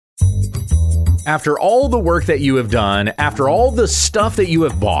After all the work that you have done, after all the stuff that you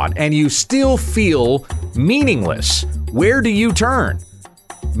have bought, and you still feel meaningless, where do you turn?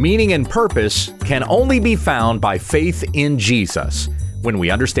 Meaning and purpose can only be found by faith in Jesus when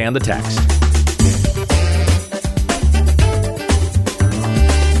we understand the text.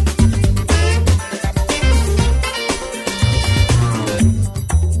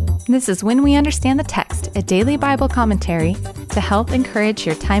 This is When We Understand the Text, a daily Bible commentary to help encourage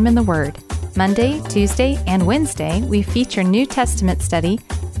your time in the Word. Monday, Tuesday, and Wednesday, we feature New Testament study,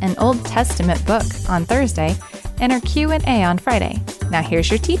 an Old Testament book on Thursday, and our Q&A on Friday. Now here's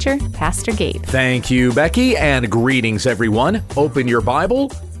your teacher, Pastor Gabe. Thank you, Becky, and greetings, everyone. Open your Bible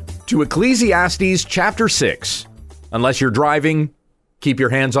to Ecclesiastes chapter 6. Unless you're driving, keep your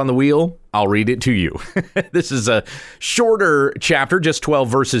hands on the wheel. I'll read it to you. This is a shorter chapter, just 12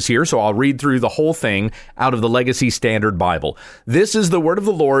 verses here, so I'll read through the whole thing out of the Legacy Standard Bible. This is the word of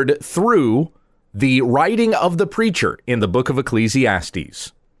the Lord through the writing of the preacher in the book of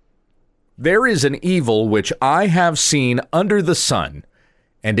Ecclesiastes. There is an evil which I have seen under the sun,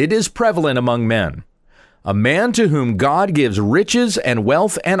 and it is prevalent among men. A man to whom God gives riches and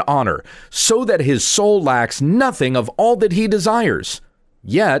wealth and honor, so that his soul lacks nothing of all that he desires.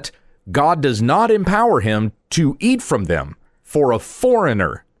 Yet God does not empower him to eat from them, for a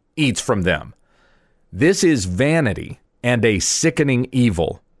foreigner eats from them. This is vanity and a sickening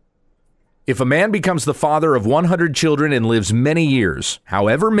evil. If a man becomes the father of 100 children and lives many years,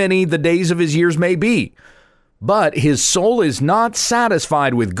 however many the days of his years may be, but his soul is not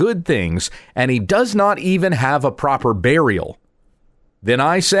satisfied with good things, and he does not even have a proper burial, then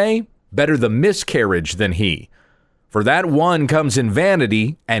I say, better the miscarriage than he. For that one comes in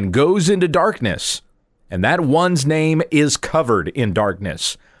vanity and goes into darkness, and that one's name is covered in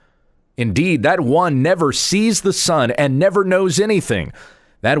darkness. Indeed, that one never sees the sun and never knows anything.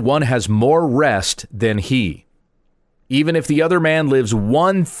 That one has more rest than he. Even if the other man lives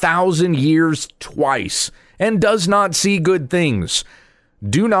 1,000 years twice and does not see good things,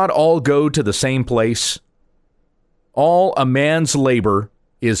 do not all go to the same place? All a man's labor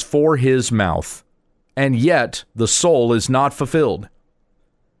is for his mouth, and yet the soul is not fulfilled.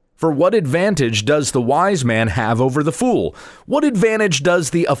 For what advantage does the wise man have over the fool? What advantage does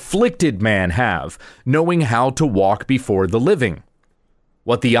the afflicted man have, knowing how to walk before the living?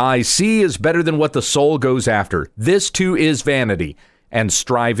 What the eyes see is better than what the soul goes after. This too is vanity, and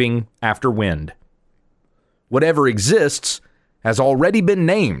striving after wind. Whatever exists has already been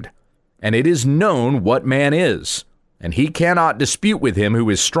named, and it is known what man is, and he cannot dispute with him who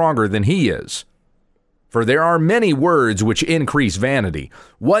is stronger than he is. For there are many words which increase vanity.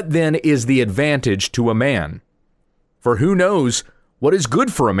 What then is the advantage to a man? For who knows what is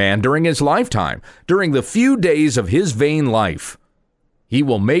good for a man during his lifetime, during the few days of his vain life? He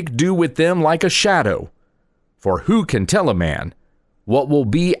will make do with them like a shadow. For who can tell a man what will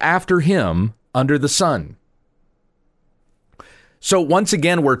be after him under the sun? So once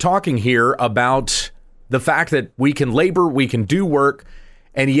again, we're talking here about the fact that we can labor, we can do work,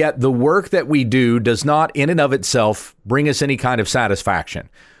 and yet the work that we do does not in and of itself bring us any kind of satisfaction.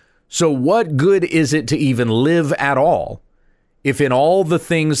 So what good is it to even live at all if in all the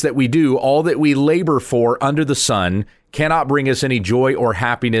things that we do, all that we labor for under the sun cannot bring us any joy or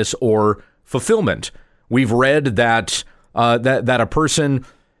happiness or fulfillment? We've read that that a person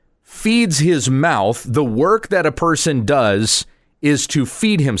feeds his mouth. The work that a person does is to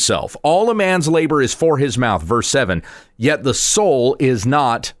feed himself. All a man's labor is for his mouth, verse 7, yet the soul is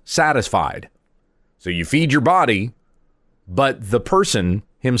not satisfied. So you feed your body, but the person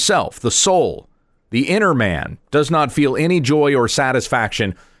himself, the soul, the inner man, does not feel any joy or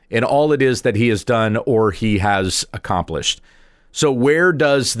satisfaction in all it is that he has done or he has accomplished. So where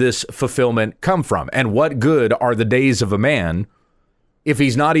does this fulfillment come from? And what good are the days of a man if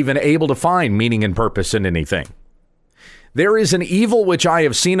he's not even able to find meaning and purpose in anything? There is an evil which I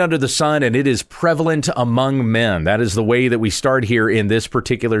have seen under the sun, and it is prevalent among men. That is the way that we start here in this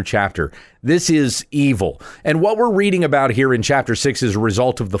particular chapter. This is evil. And what we're reading about here in chapter 6 is a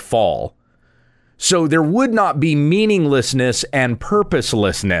result of the fall. So there would not be meaninglessness and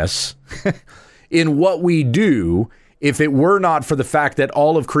purposelessness in what we do if it were not for the fact that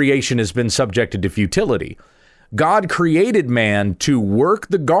all of creation has been subjected to futility. God created man to work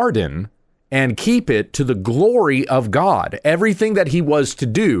the garden and keep it to the glory of God. Everything that he was to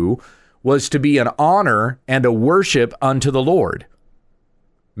do was to be an honor and a worship unto the Lord.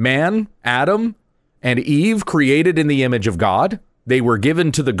 Man, Adam, and Eve, created in the image of God, they were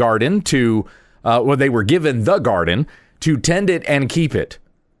given to the garden to tend it and keep it,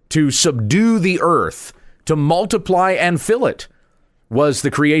 to subdue the earth, to multiply and fill it. was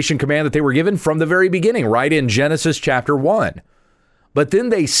the creation command that they were given from the very beginning, right in Genesis chapter 1. But then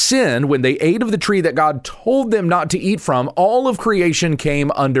they sinned when they ate of the tree that God told them not to eat from. All of creation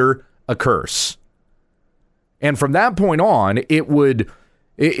came under a curse. And from that point on,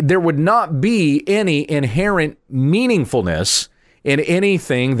 there would not be any inherent meaningfulness in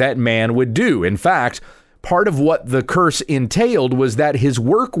anything that man would do. In fact, part of what the curse entailed was that his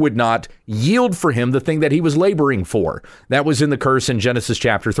work would not yield for him the thing that he was laboring for. That was in the curse in Genesis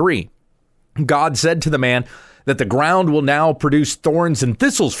chapter 3. God said to the man that the ground will now produce thorns and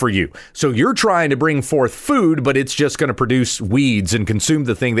thistles for you. So you're trying to bring forth food, but it's just going to produce weeds and consume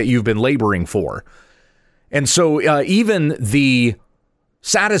the thing that you've been laboring for. And so even the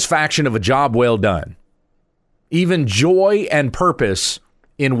satisfaction of a job well done, even joy and purpose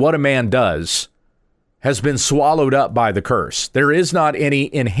in what a man does, has been swallowed up by the curse. There is not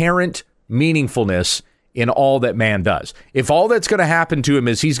any inherent meaningfulness in all that man does. If all that's going to happen to him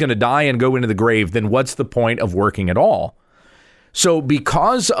is he's going to die and go into the grave, then what's the point of working at all? So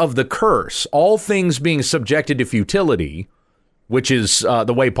because of the curse, all things being subjected to futility, which is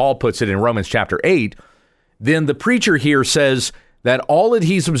the way Paul puts it in Romans chapter 8, then the preacher here says that all that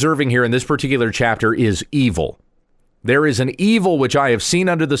he's observing here in this particular chapter is evil. There is an evil which I have seen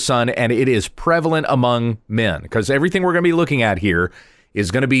under the sun, and it is prevalent among men, because everything we're going to be looking at here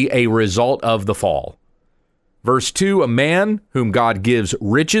is going to be a result of the fall. Verse 2, a man whom God gives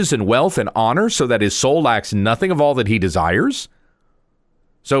riches and wealth and honor so that his soul lacks nothing of all that he desires.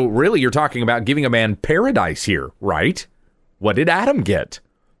 So really, you're talking about giving a man paradise here, right? What did Adam get?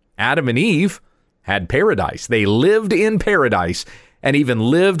 Adam and Eve had paradise. They lived in paradise and even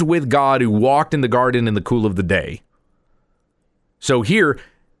lived with God, who walked in the garden in the cool of the day. So here,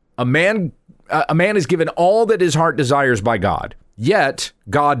 a man is given all that his heart desires by God, yet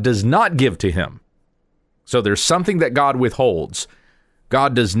God does not give to him. So there's something that God withholds.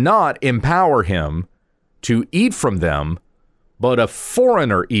 God does not empower him to eat from them, but a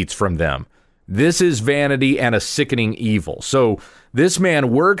foreigner eats from them. This is vanity and a sickening evil. So this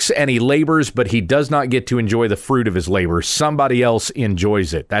man works and he labors, but he does not get to enjoy the fruit of his labor. Somebody else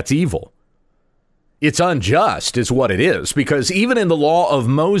enjoys it. That's evil. It's unjust is what it is, because even in the law of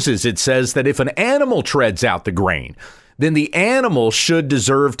Moses, it says that if an animal treads out the grain, then the animal should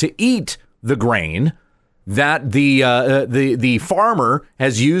deserve to eat the grain that the farmer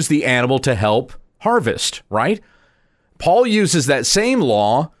has used the animal to help harvest, right? Paul uses that same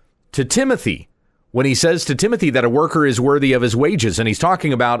law to Timothy when he says to Timothy that a worker is worthy of his wages. And he's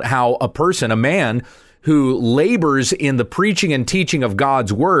talking about how a man who labors in the preaching and teaching of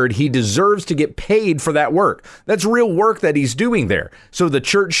God's word, he deserves to get paid for that work. That's real work that he's doing there. So the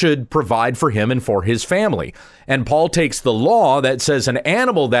church should provide for him and for his family. And Paul takes the law that says an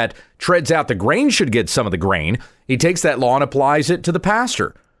animal that treads out the grain should get some of the grain. He takes that law and applies it to the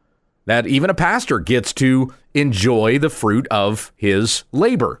pastor, that even a pastor gets to enjoy the fruit of his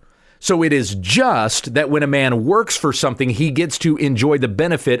labor. So it is just that when a man works for something, he gets to enjoy the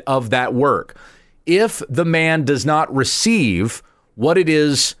benefit of that work. If the man does not receive what it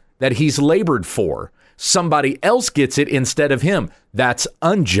is that he's labored for, somebody else gets it instead of him. That's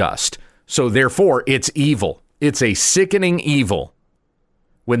unjust. So therefore, it's evil. It's a sickening evil.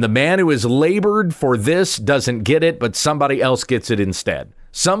 When the man who has labored for this doesn't get it, but somebody else gets it instead.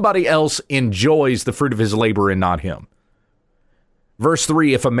 Somebody else enjoys the fruit of his labor and not him. Verse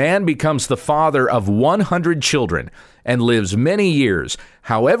 3, if a man becomes the father of 100 children and lives many years,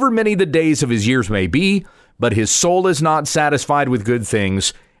 however many the days of his years may be, but his soul is not satisfied with good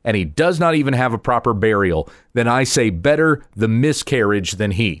things, and he does not even have a proper burial, then I say better the miscarriage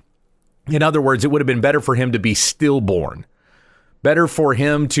than he. In other words, it would have been better for him to be stillborn. Better for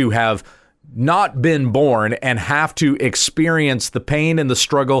him to have not been born and have to experience the pain and the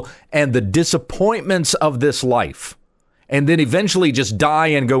struggle and the disappointments of this life, and then eventually just die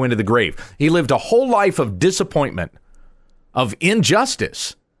and go into the grave. He lived a whole life of disappointment, of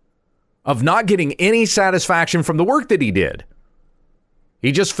injustice, of not getting any satisfaction from the work that he did.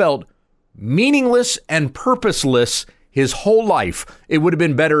 He just felt meaningless and purposeless his whole life. It would have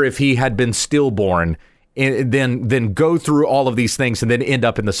been better if he had been stillborn and then go through all of these things and then end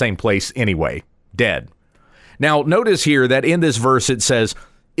up in the same place anyway, dead. Now, notice here that in this verse it says,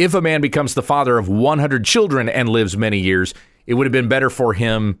 if a man becomes the father of 100 children and lives many years, it would have been better for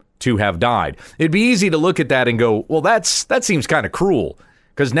him to have died. It'd be easy to look at that and go, well, that seems kind of cruel,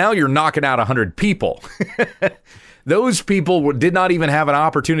 because now you're knocking out 100 people. Those people did not even have an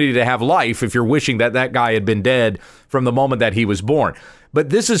opportunity to have life if you're wishing that that guy had been dead from the moment that he was born. But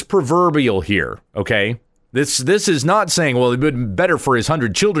this is proverbial here, okay? This is not saying, well, it would be better for his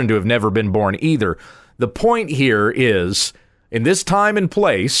 100 children to have never been born either. The point here is in this time and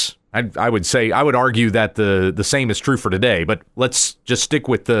place, I would argue that the same is true for today, but let's just stick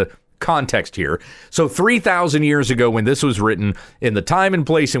with the context here. So 3,000 years ago when this was written, in the time and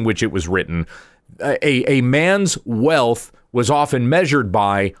place in which it was written, a man's wealth was often measured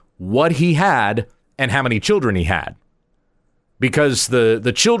by what he had and how many children he had. Because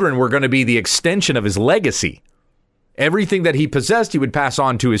the children were going to be the extension of his legacy. Everything that he possessed, he would pass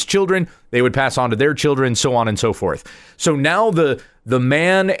on to his children. They would pass on to their children, so on and so forth. So now the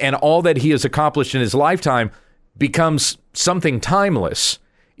man and all that he has accomplished in his lifetime becomes something timeless.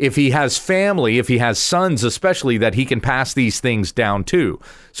 If he has family, if he has sons especially, that he can pass these things down to.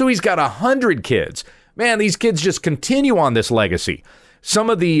 So he's got 100 kids. Man, these kids just continue on this legacy. Some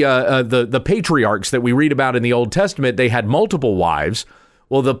of the patriarchs that we read about in the Old Testament, they had multiple wives.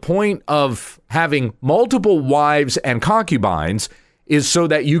 Well, the point of having multiple wives and concubines is so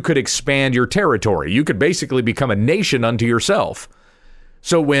that you could expand your territory. You could basically become a nation unto yourself.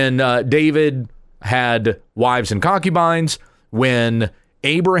 So when David had wives and concubines, when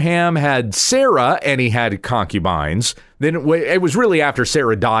Abraham had Sarah and he had concubines, then it was really after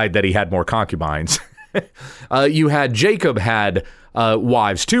Sarah died that he had more concubines. You had Jacob had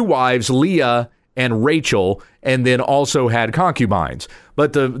wives, 2 wives, Leah and Rachel, and then also had concubines.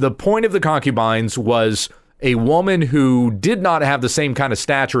 But the point of the concubines was a woman who did not have the same kind of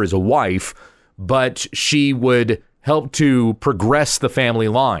stature as a wife, but she would help to progress the family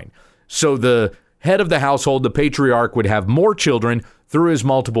line. So the head of the household, the patriarch, would have more children through his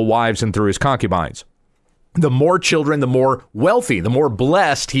multiple wives and through his concubines. The more children, the more wealthy, the more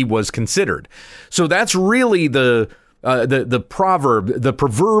blessed he was considered. So that's really the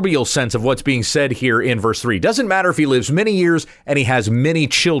proverbial sense of what's being said here in verse 3. Doesn't matter if he lives many years and he has many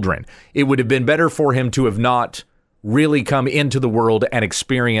children. It would have been better for him to have not really come into the world and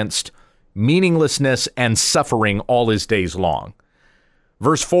experienced meaninglessness and suffering all his days long.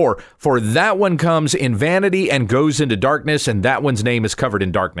 Verse 4, for that one comes in vanity and goes into darkness, and that one's name is covered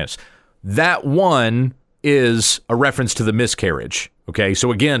in darkness. That one is a reference to the miscarriage. Okay,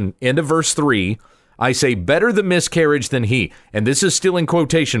 so again, end of verse 3, I say, better the miscarriage than he. And this is still in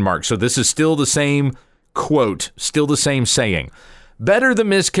quotation marks, so this is still the same quote, still the same saying. Better the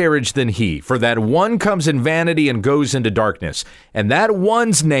miscarriage than he, for that one comes in vanity and goes into darkness, and that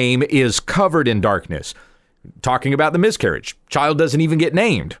one's name is covered in darkness. Talking about the miscarriage. Child doesn't even get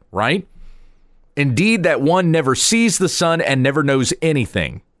named, right? Indeed, that one never sees the sun and never knows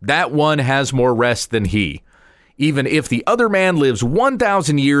anything. That one has more rest than he. Even if the other man lives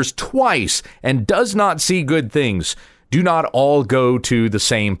 1,000 years twice and does not see good things, do not all go to the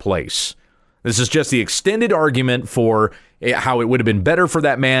same place. This is just the extended argument for how it would have been better for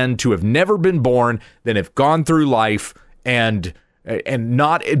that man to have never been born than have gone through life and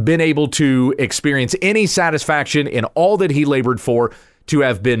not been able to experience any satisfaction in all that he labored for, to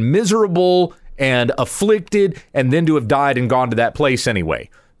have been miserable and afflicted, and then to have died and gone to that place anyway.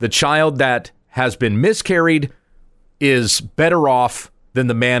 The child that has been miscarried is better off than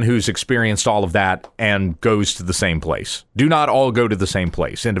the man who's experienced all of that and goes to the same place. Do not all go to the same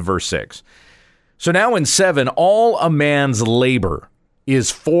place. Into verse 6. So now in 7, all a man's labor is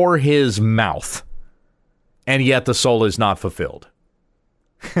for his mouth, and yet the soul is not fulfilled.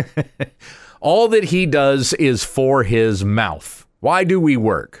 All that he does is for his mouth. Why do we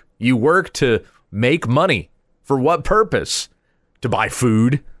work? You work to make money. For what purpose? To buy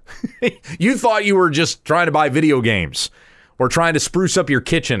food? You thought you were just trying to buy video games, or trying to spruce up your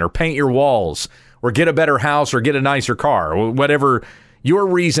kitchen, or paint your walls, or get a better house, or get a nicer car, or whatever your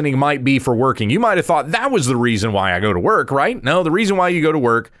reasoning might be for working. You might have thought that was the reason why I go to work, right? No, the reason why you go to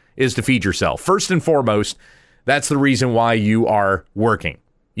work is to feed yourself. First and foremost, that's the reason why you are working.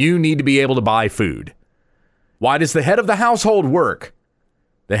 You need to be able to buy food. Why does the head of the household work?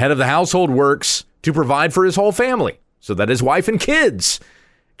 The head of the household works to provide for his whole family so that his wife and kids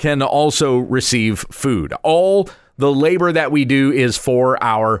can also receive food. All the labor that we do is for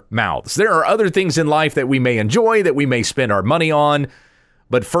our mouths. There are other things in life that we may enjoy, that we may spend our money on,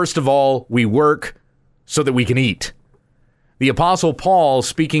 but first of all, we work so that we can eat. The Apostle Paul,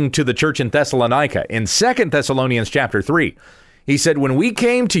 speaking to the church in Thessalonica, in 2 Thessalonians chapter 3, he said, when we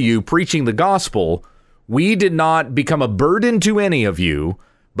came to you preaching the gospel, we did not become a burden to any of you,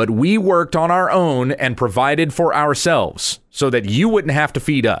 but we worked on our own and provided for ourselves so that you wouldn't have to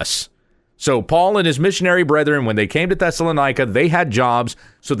feed us. So Paul and his missionary brethren, when they came to Thessalonica, they had jobs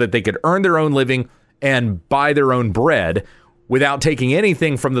so that they could earn their own living and buy their own bread without taking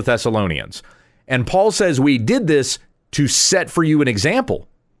anything from the Thessalonians. And Paul says we did this to set for you an example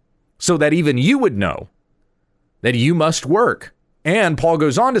so that even you would know that you must work. And Paul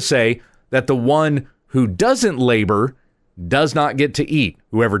goes on to say that the one who doesn't labor does not get to eat.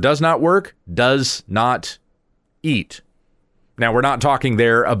 Whoever does not work does not eat. Now, we're not talking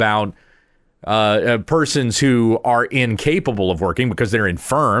there about persons who are incapable of working because they're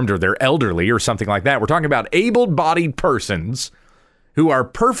infirmed or they're elderly or something like that. We're talking about able-bodied persons who are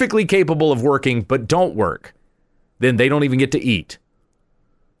perfectly capable of working but don't work. Then they don't even get to eat.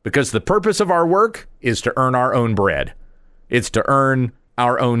 Because the purpose of our work is to earn our own bread. It's to earn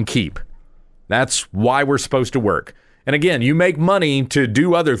our own keep. That's why we're supposed to work. And again, you make money to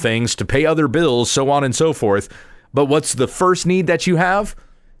do other things, to pay other bills, so on and so forth. But what's the first need that you have?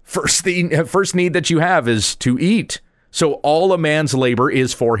 First need that you have is to eat. So all a man's labor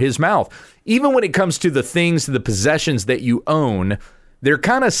is for his mouth. Even when it comes to the things, the possessions that you own, they're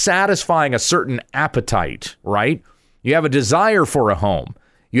kind of satisfying a certain appetite, right? You have a desire for a home.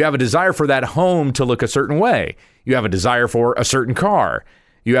 You have a desire for that home to look a certain way. You have a desire for a certain car.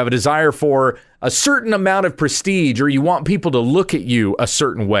 You have a desire for a certain amount of prestige, or you want people to look at you a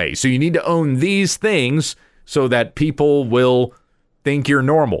certain way. So you need to own these things so that people will think you're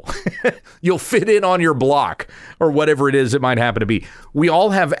normal. You'll fit in on your block or whatever it is it might happen to be. We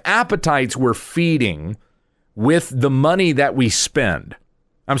all have appetites we're feeding with the money that we spend.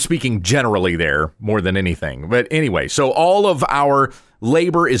 I'm speaking generally there more than anything. But anyway, so all of our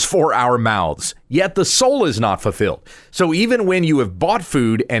labor is for our mouths, yet the soul is not fulfilled. So even when you have bought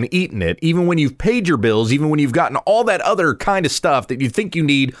food and eaten it, even when you've paid your bills, even when you've gotten all that other kind of stuff that you think you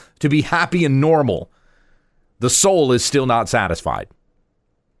need to be happy and normal, the soul is still not satisfied.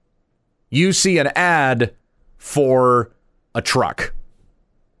 You see an ad for a truck,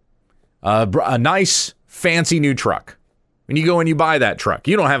 a nice, fancy new truck. When you go and you buy that truck,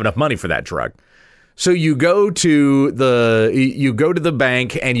 you don't have enough money for that truck. So you go to the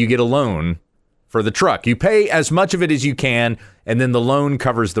bank and you get a loan for the truck. You pay as much of it as you can, and then the loan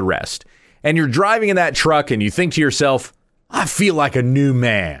covers the rest. And you're driving in that truck and you think to yourself, I feel like a new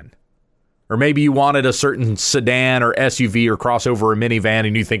man. Or maybe you wanted a certain sedan or SUV or crossover or minivan,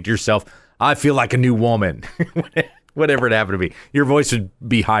 and you think to yourself, I feel like a new woman. Whatever it happened to be. Your voice would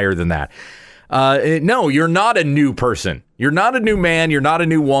be higher than that. No, you're not a new person. You're not a new man. You're not a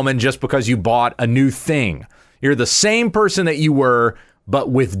new woman just because you bought a new thing. You're the same person that you were,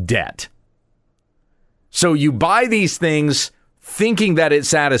 but with debt. So you buy these things thinking that it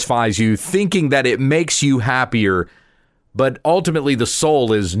satisfies you, thinking that it makes you happier, but ultimately the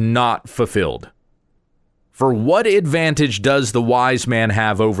soul is not fulfilled. For what advantage does the wise man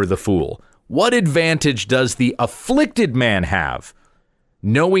have over the fool? What advantage does the afflicted man have?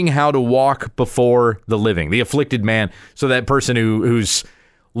 Knowing how to walk before the living. The afflicted man, so that person who's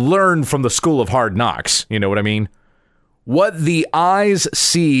learned from the school of hard knocks. You know what I mean? What the eyes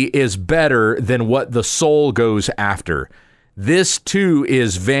see is better than what the soul goes after. This too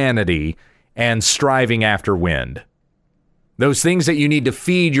is vanity and striving after wind. Those things that you need to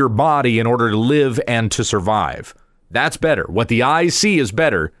feed your body in order to live and to survive. That's better. What the eyes see is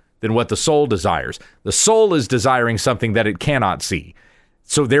better than what the soul desires. The soul is desiring something that it cannot see.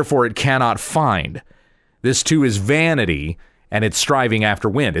 So therefore it cannot find. This too is vanity, and it's striving after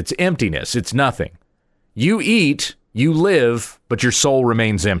wind. It's emptiness. It's nothing. You eat, you live, but your soul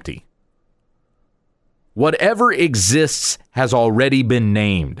remains empty. Whatever exists has already been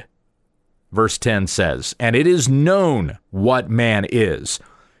named. Verse 10 says, and it is known what man is,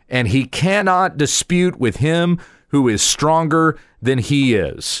 and he cannot dispute with him who is stronger than he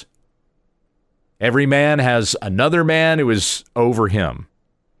is. Every man has another man who is over him.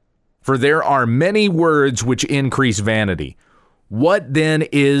 For there are many words which increase vanity. What then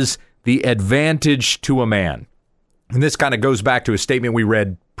is the advantage to a man? And this kind of goes back to a statement we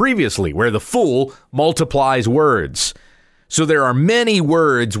read previously, where the fool multiplies words. So there are many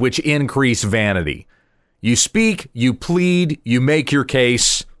words which increase vanity. You speak, you plead, you make your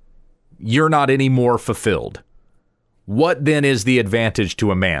case, you're not any more fulfilled. What then is the advantage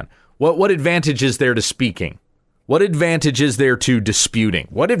to a man? What advantage is there to speaking? What advantage is there to disputing?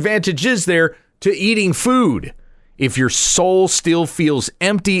 What advantage is there to eating food if your soul still feels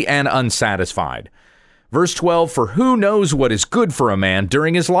empty and unsatisfied? Verse 12, for who knows what is good for a man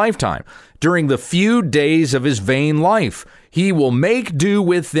during his lifetime? During the few days of his vain life, he will make do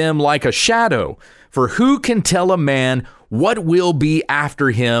with them like a shadow. For who can tell a man what will be after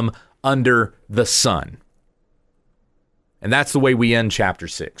him under the sun? And that's the way we end chapter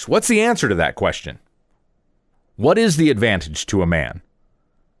 6. What's the answer to that question? What is the advantage to a man?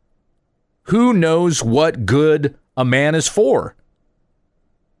 Who knows what good a man is for?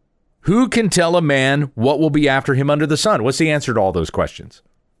 Who can tell a man what will be after him under the sun? What's the answer to all those questions?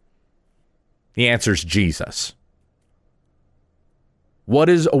 The answer is Jesus.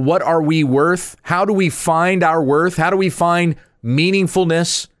 What are we worth? How do we find our worth? How do we find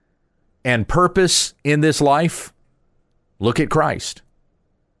meaningfulness and purpose in this life? Look at Christ.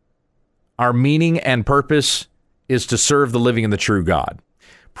 Our meaning and purpose is to serve the living and the true God.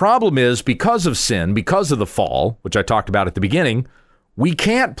 Problem is, because of sin, because of the fall, which I talked about at the beginning, we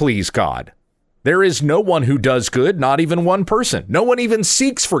can't please God. There is no one who does good, not even one person. No one even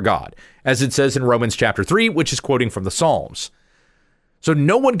seeks for God, as it says in Romans chapter 3, which is quoting from the Psalms. So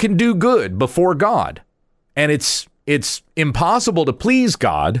no one can do good before God. And it's impossible to please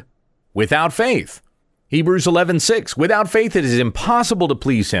God without faith. Hebrews 11:6, without faith it is impossible to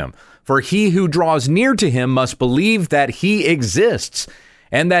please him. For he who draws near to him must believe that he exists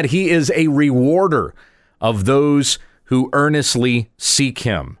and that he is a rewarder of those who earnestly seek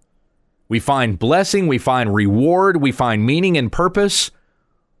him. We find blessing, we find reward, we find meaning and purpose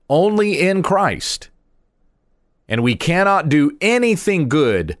only in Christ. And we cannot do anything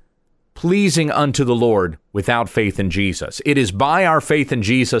good pleasing unto the Lord without faith in Jesus. It is by our faith in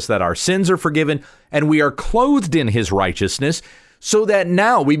Jesus that our sins are forgiven and we are clothed in his righteousness, so that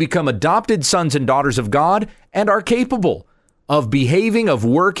now we become adopted sons and daughters of God and are capable of behaving, of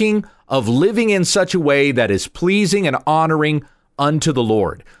working, of living in such a way that is pleasing and honoring unto the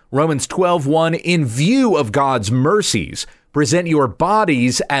Lord. Romans 12:1, in view of God's mercies, present your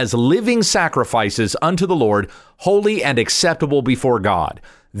bodies as living sacrifices unto the Lord, holy and acceptable before God.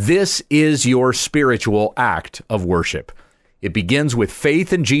 This is your spiritual act of worship. It begins with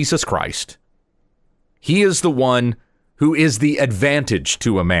faith in Jesus Christ. He is the one who is the advantage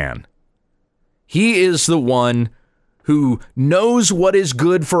to a man. He is the one who knows what is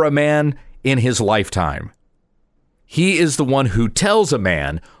good for a man in his lifetime. He is the one who tells a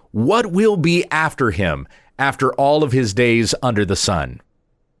man what will be after him after all of his days under the sun.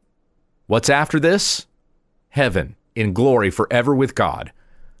 What's after this? Heaven in glory forever with God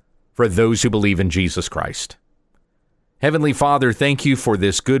for those who believe in Jesus Christ. Heavenly Father, thank you for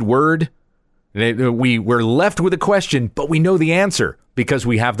this good word. We're left with a question, but we know the answer because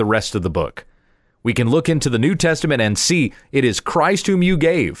we have the rest of the book. We can look into the New Testament and see it is Christ whom you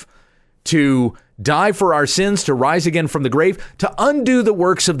gave to die for our sins, to rise again from the grave, to undo the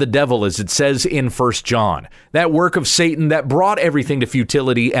works of the devil, as it says in 1 John. That work of Satan that brought everything to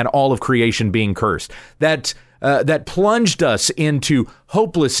futility and all of creation being cursed. That plunged us into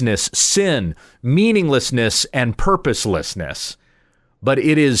hopelessness, sin, meaninglessness, and purposelessness. But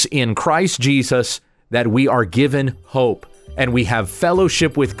it is in Christ Jesus that we are given hope and we have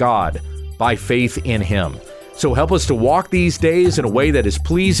fellowship with God by faith in him. So help us to walk these days in a way that is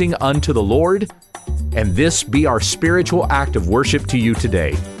pleasing unto the Lord, and this be our spiritual act of worship to you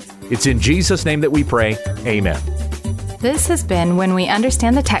today. It's in Jesus' name that we pray. Amen. This has been When We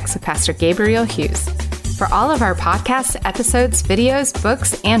Understand the Text with Pastor Gabriel Hughes. For all of our podcasts, episodes, videos,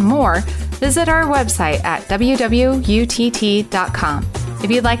 books, and more, visit our website at www.utt.com.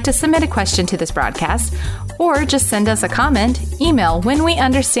 If you'd like to submit a question to this broadcast, or just send us a comment, email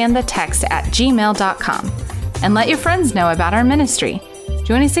whenweunderstandthetext@gmail.com. And let your friends know about our ministry.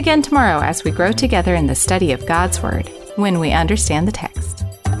 Join us again tomorrow as we grow together in the study of God's Word, when we understand the text.